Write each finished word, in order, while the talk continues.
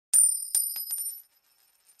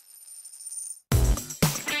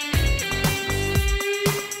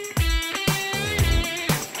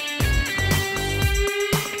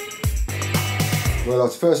Well,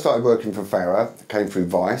 I first started working for Farah, came through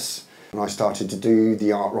Vice, and I started to do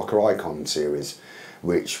the Art Rocker Icon series,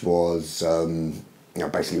 which was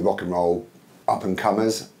basically rock and roll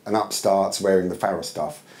up-and-comers and upstarts wearing the Farah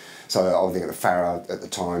stuff. So I think the Farah, at the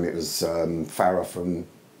time, it was Farah from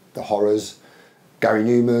the Horrors, Gary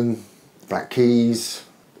Newman, Black Keys,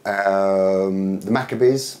 the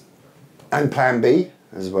Maccabees, and Plan B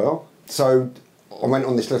as well. So I went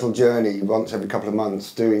on this little journey once every couple of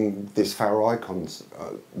months doing this Farah Icons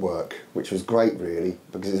work, which was great really,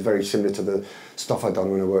 because it's very similar to the stuff I'd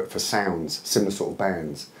done when I worked for Sounds, similar sort of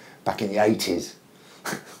bands, back in the 80s.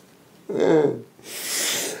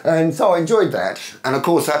 And so I enjoyed that, and of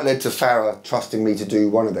course that led to Farah trusting me to do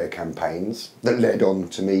one of their campaigns, that led on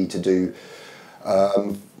to me to do,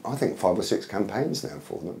 I think 5 or 6 campaigns now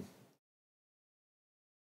for them.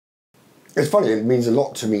 It's funny, it means a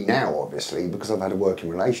lot to me now, obviously, because I've had a working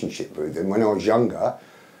relationship with them. When I was younger,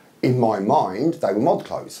 in my mind, they were mod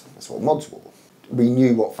clothes. That's what mods wore. We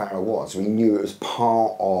knew what Farah was. We knew it was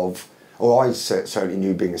part of, or I certainly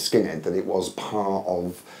knew, being a skinhead, that it was part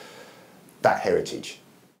of that heritage.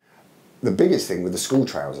 The biggest thing with the school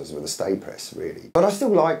trousers were the stay press, really. But I still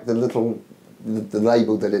like the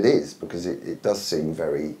label that it is, because it does seem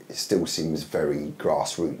very, it still seems very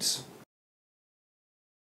grassroots.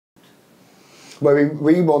 Well,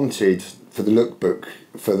 we wanted, for the lookbook,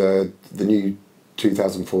 for the new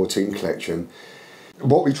 2014 collection,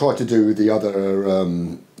 what we tried to do with the other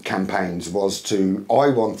campaigns was I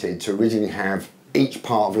wanted to originally have each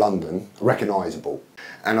part of London recognisable.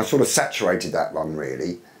 And I sort of saturated that one,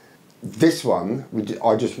 really. This one,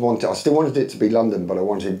 I still wanted it to be London, but I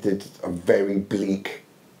wanted it a very bleak,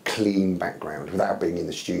 clean background without being in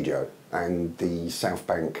the studio. And the South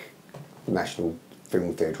Bank National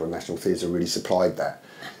Film Theatre and National Theatre really supplied that.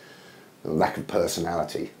 The lack of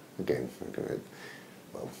personality, again.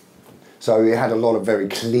 Well, so it had a lot of very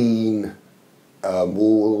clean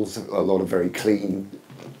walls, a lot of very clean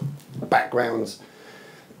backgrounds.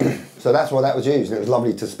 So that's why that was used, and it was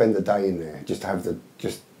lovely to spend the day in there, just to have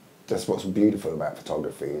that's what's beautiful about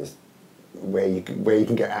photography, is where you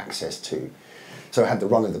can get access to. So I had the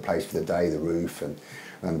run of the place for the day, the roof and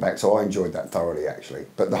the back, so I enjoyed that thoroughly actually.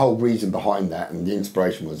 But the whole reason behind that, and the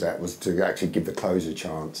inspiration was to actually give the clothes a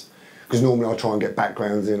chance. Because normally I'll try and get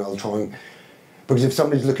backgrounds in, because if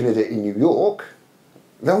somebody's looking at it in New York,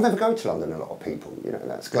 they'll never go to London, a lot of people, you know,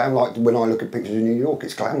 that's glam. Like when I look at pictures of New York,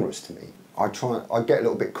 it's glamorous to me. I get a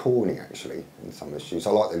little bit corny actually in some of the shoots.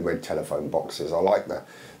 I like the red telephone boxes. I like the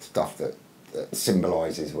stuff that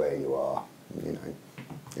symbolises where you are, you know,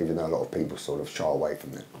 even though a lot of people sort of shy away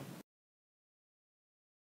from it.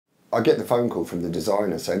 I get the phone call from the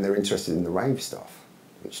designer saying they're interested in the rave stuff,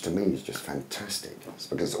 which to me is just fantastic. It's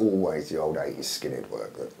because it's always the old 80s skinhead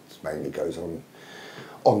work that mainly goes on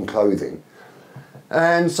clothing.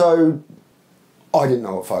 And so I didn't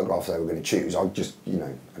know what photographs they were going to choose. I just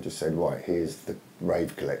said, right, here's the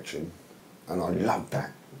Rave collection. And I loved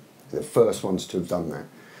that. They're the first ones to have done that,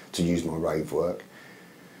 to use my rave work.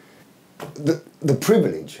 The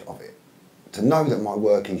privilege of it, to know that my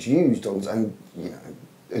work is used on, and you know,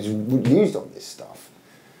 is used on this stuff,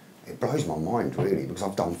 it blows my mind really, because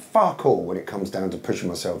I've done fuck all when it comes down to pushing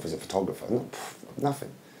myself as a photographer.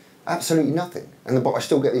 Nothing. Absolutely nothing. But I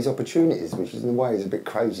still get these opportunities, which in a way is a bit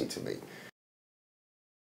crazy to me.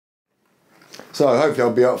 So hopefully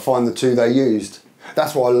I'll be able to find the 2 they used.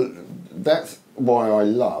 That's why I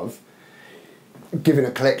love giving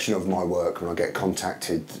a collection of my work when I get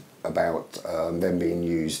contacted about them being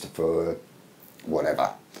used for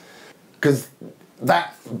whatever. Because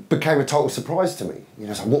that became a total surprise to me. You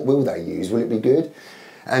know, so what will they use? Will it be good?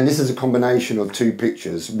 And this is a combination of 2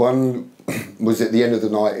 pictures. One was at the end of the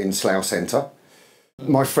night in Slough Centre.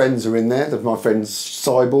 My friends are in there. There's my friend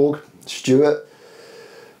Cyborg, Stuart,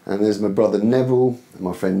 and there's my brother Neville, and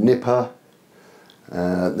my friend Nipper.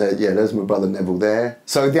 There's my brother Neville there.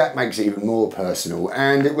 So that makes it even more personal.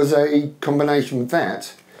 And it was a combination of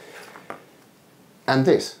that and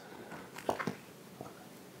this,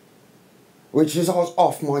 which is I was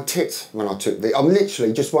off my tits when I took the. I'm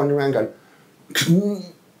literally just wandering around going,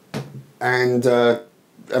 and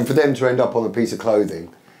for them to end up on a piece of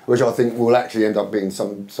clothing, which I think will actually end up being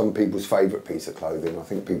some people's favourite piece of clothing. I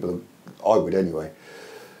think I would anyway.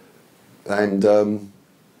 And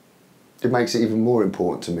it makes it even more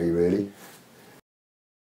important to me, really.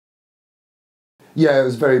 Yeah, it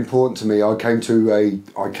was very important to me. I came to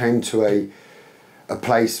a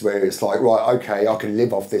place where it's like, right, okay, I can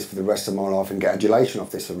live off this for the rest of my life and get adulation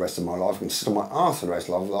off this for the rest of my life. I can sit on my arse for the rest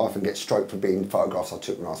of my life and get stroked for being photographs I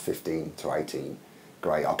took when I was 15 to 18.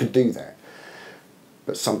 Great, I could do that.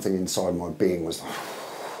 But something inside my being was like,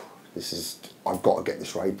 I've got to get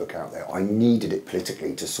this rave book out there. I needed it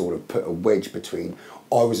politically to sort of put a wedge between,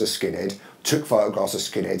 I was a skinhead, took photographs of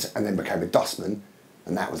skinheads and then became a dustman,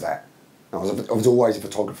 and that was that. I was always a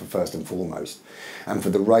photographer first and foremost. And for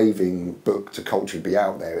the raving book to culturally be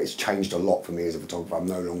out there, it's changed a lot for me as a photographer. I'm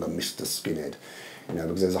no longer Mr. Skinhead, you know,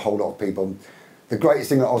 because there's a whole lot of people. The greatest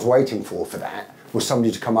thing that I was waiting for that was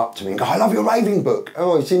somebody to come up to me and go, I love your raving book.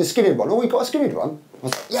 Oh, you've seen the skinhead one? Oh, you got a skinhead one? I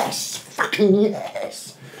was like, yes, fucking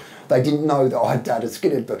yes. They didn't know that I'd had a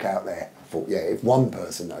skinhead book out there. I thought, yeah, if one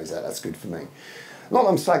person knows that, that's good for me. Not that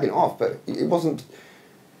I'm slagging it off, but it wasn't,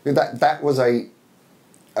 that was a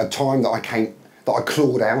time that I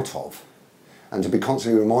clawed out of, and to be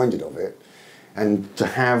constantly reminded of it, and to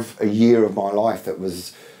have a year of my life that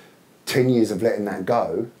was 10 years of letting that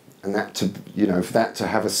go, and that to, you know, for that to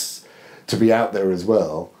have us to be out there as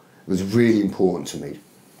well was really important to me.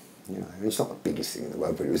 You know, it's not the biggest thing in the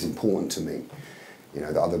world, but it was important to me. You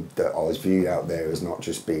know, that I was viewed out there as not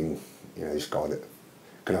just being, you know, this guy that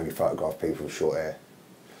can only photograph people with short hair.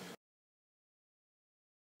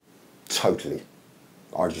 Totally.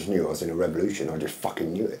 I just knew I was in a revolution. I just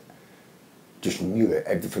fucking knew it. Just knew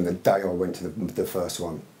it. From the day I went to the first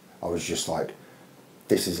one, I was just like,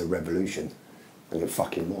 this is a revolution. And it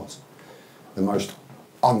fucking was. The most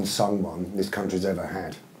unsung one this country's ever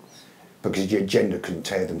had. Because your agenda couldn't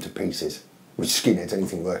tear them to pieces. With skinheads,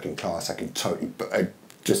 anything working class, I can totally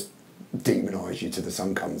just demonise you till the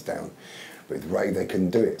sun comes down. But with rave, they couldn't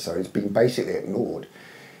do it. So it's been basically ignored,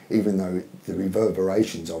 even though the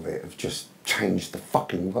reverberations of it have just changed the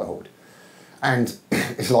fucking world. And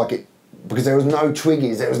it's like it, because there was no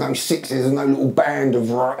Twiggies, there was no Sixes, there was no little band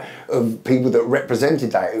of people that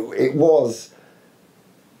represented that. It was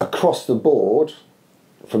across the board,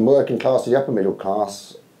 from working class to the upper middle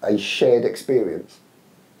class, a shared experience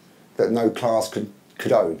that no class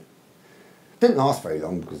could own. Didn't last very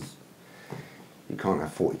long because you can't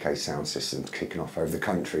have 40k sound systems kicking off over the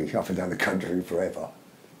country, up and down the country forever.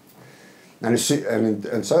 And so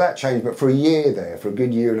that changed, but for a year there, for a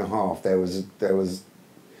good year and a half, there was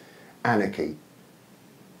anarchy.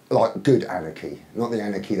 Like good anarchy, not the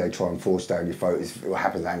anarchy they try and force down your throat. What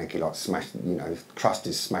happens anarchy, like you know, crust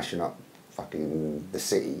is smashing up fucking the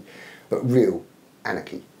city, but real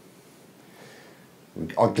anarchy.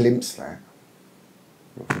 I glimpsed that.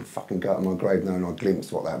 I can fucking go to my grave knowing I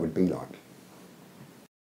glimpsed what that would be like.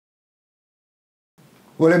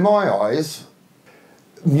 Well, in my eyes,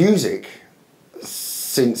 music,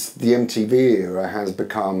 since the MTV era, has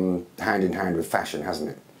become hand in hand with fashion,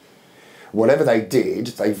 hasn't it? Whatever they did,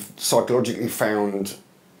 they've psychologically found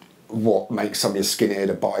what makes somebody a skinhead,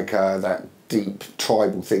 a biker, that deep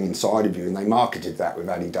tribal thing inside of you, and they marketed that with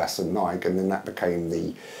Adidas and Nike, and then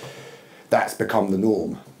that's become the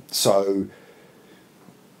norm. So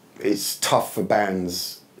it's tough for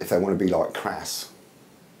bands if they want to be like Crass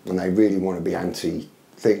and they really want to be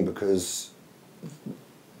anti-thing, because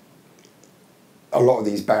a lot of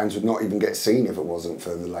these bands would not even get seen if it wasn't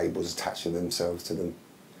for the labels attaching themselves to them.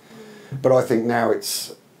 But I think now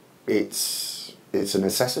it's a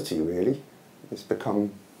necessity, really. They've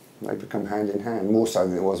become hand in hand, more so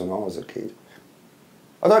than it was when I was a kid.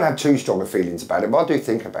 I don't have too strong feelings about it, but I do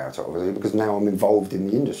think about it, obviously, because now I'm involved in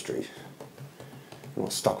the industry. I'm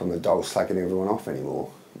not stuck on the dole slagging everyone off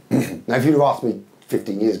anymore. Now, if you'd have asked me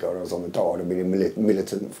 15 years ago when I was on the dole, I'd have been a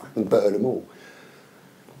militant and fucking burn them all.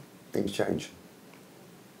 Things change.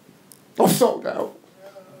 I've sold out.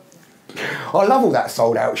 I love all that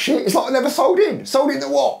sold out shit. It's like I never sold in. Sold into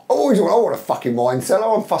what? I want a fucking wine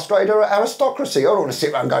cellar. I'm frustrated aristocracy. I don't want to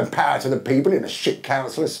sit around going power to the people in a shit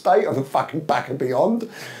council estate on the fucking back and beyond.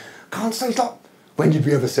 Can't say, it's like, when did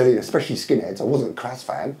we ever sell in? Especially skinheads. I wasn't a Crass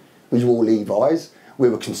fan. We were all Levi's. We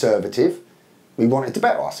were conservative. We wanted to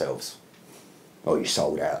better ourselves. Oh, you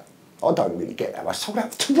sold out. I don't really get that. I sold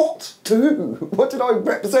out to what? To who? What did I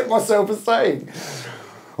represent myself as saying?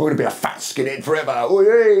 I'm going to be a fat skinhead forever, or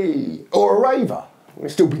a raver. I'm going to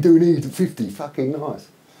still be doing E to 50, fucking nice.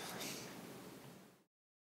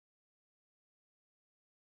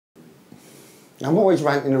 I'm always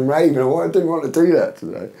ranting and raving. I didn't want to do that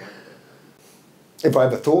today. If I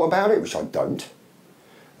ever thought about it, which I don't,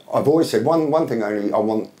 I've always said one thing only, I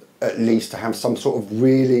want at least to have some sort of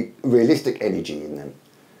really realistic energy in them.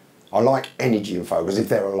 I like energy in photos if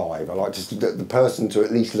they're alive. I like the person to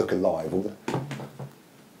at least look alive.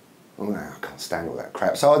 Oh no, I can't stand all that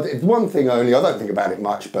crap. So one thing only, I don't think about it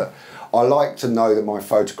much, but I like to know that my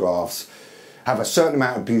photographs have a certain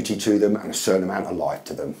amount of beauty to them and a certain amount of life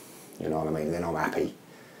to them. You know what I mean? Then I'm happy.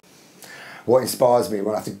 What inspires me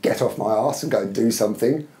when I have to get off my arse and go and do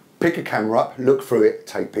something, pick a camera up, look through it,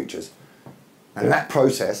 take pictures. And that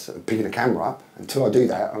process of picking a camera up, until I do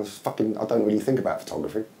that, I don't really think about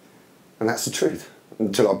photography. And that's the truth.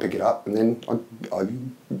 Until I pick it up, and then I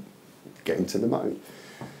get into the mode.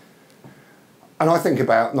 And I think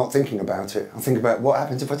about not thinking about it. I think about what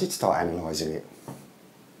happens if I did start analysing it.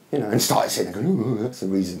 You know, and start sitting there going, oh, that's the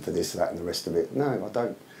reason for this, that, and the rest of it. No, I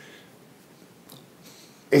don't.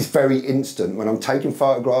 It's very instant. When I'm taking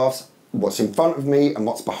photographs, what's in front of me and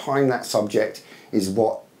what's behind that subject is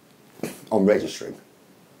what I'm registering.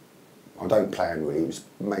 I don't plan really. It was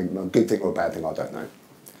maybe a good thing or a bad thing, I don't know.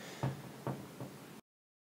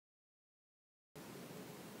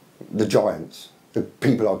 The giants, the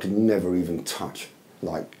people I could never even touch,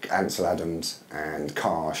 like Ansel Adams and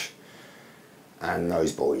Karsh and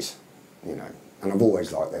those boys, you know. And I've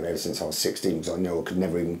always liked them ever since I was 16 because I knew I could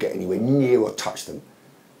never even get anywhere near or touch them.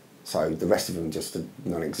 So the rest of them just are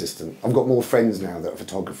non-existent. I've got more friends now that are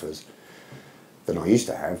photographers than I used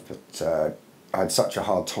to have, but I had such a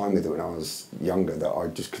hard time with it when I was younger that I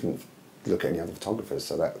just couldn't look at any other photographers.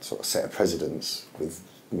 So that sort of set a precedence with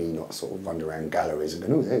me not sort of running around galleries and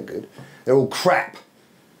going, oh, they're good. They're all crap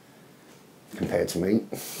compared to me.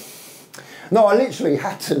 No, I literally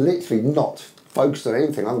had to not focus on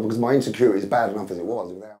anything other because my insecurity is bad enough as it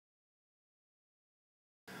was without.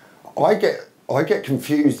 I get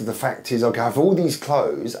confused with the fact is I have all these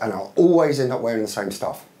clothes and I'll always end up wearing the same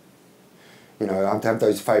stuff. You know, I have to have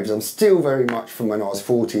those favourites. I'm still very much from when I was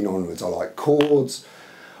 14 onwards. I like cords,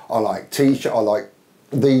 I like t-shirt, I like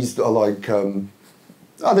these, I like,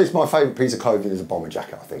 this is my favourite piece of clothing is a bomber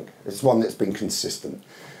jacket, I think. It's one that's been consistent.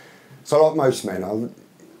 So like most men,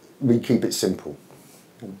 we keep it simple,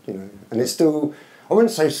 you know. And it's still, I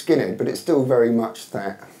wouldn't say skinhead, but it's still very much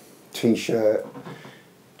that t-shirt,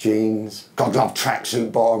 jeans. God, I love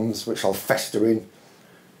tracksuit bottoms, which I'll fester in.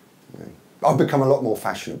 You know, I've become a lot more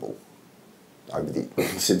fashionable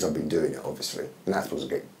since I've been doing it, obviously. And that's because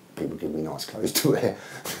people give me nice clothes to wear.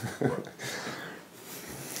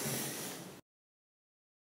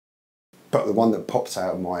 But the one that pops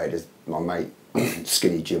out of my head is my mate,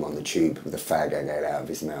 Skinny Jim on the tube with a fag hanging out of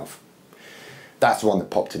his mouth. That's the one that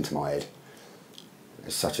popped into my head.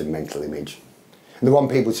 It's such a mental image. And the one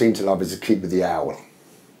people seem to love is the kid with the owl.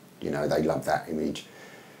 You know, they love that image.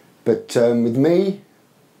 But with me,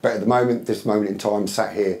 but at the moment, this moment in time,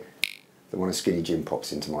 sat here, the one of Skinny Jim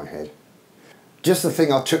pops into my head. Just the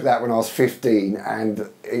thing, I took that when I was 15 and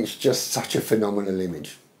it's just such a phenomenal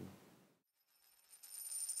image.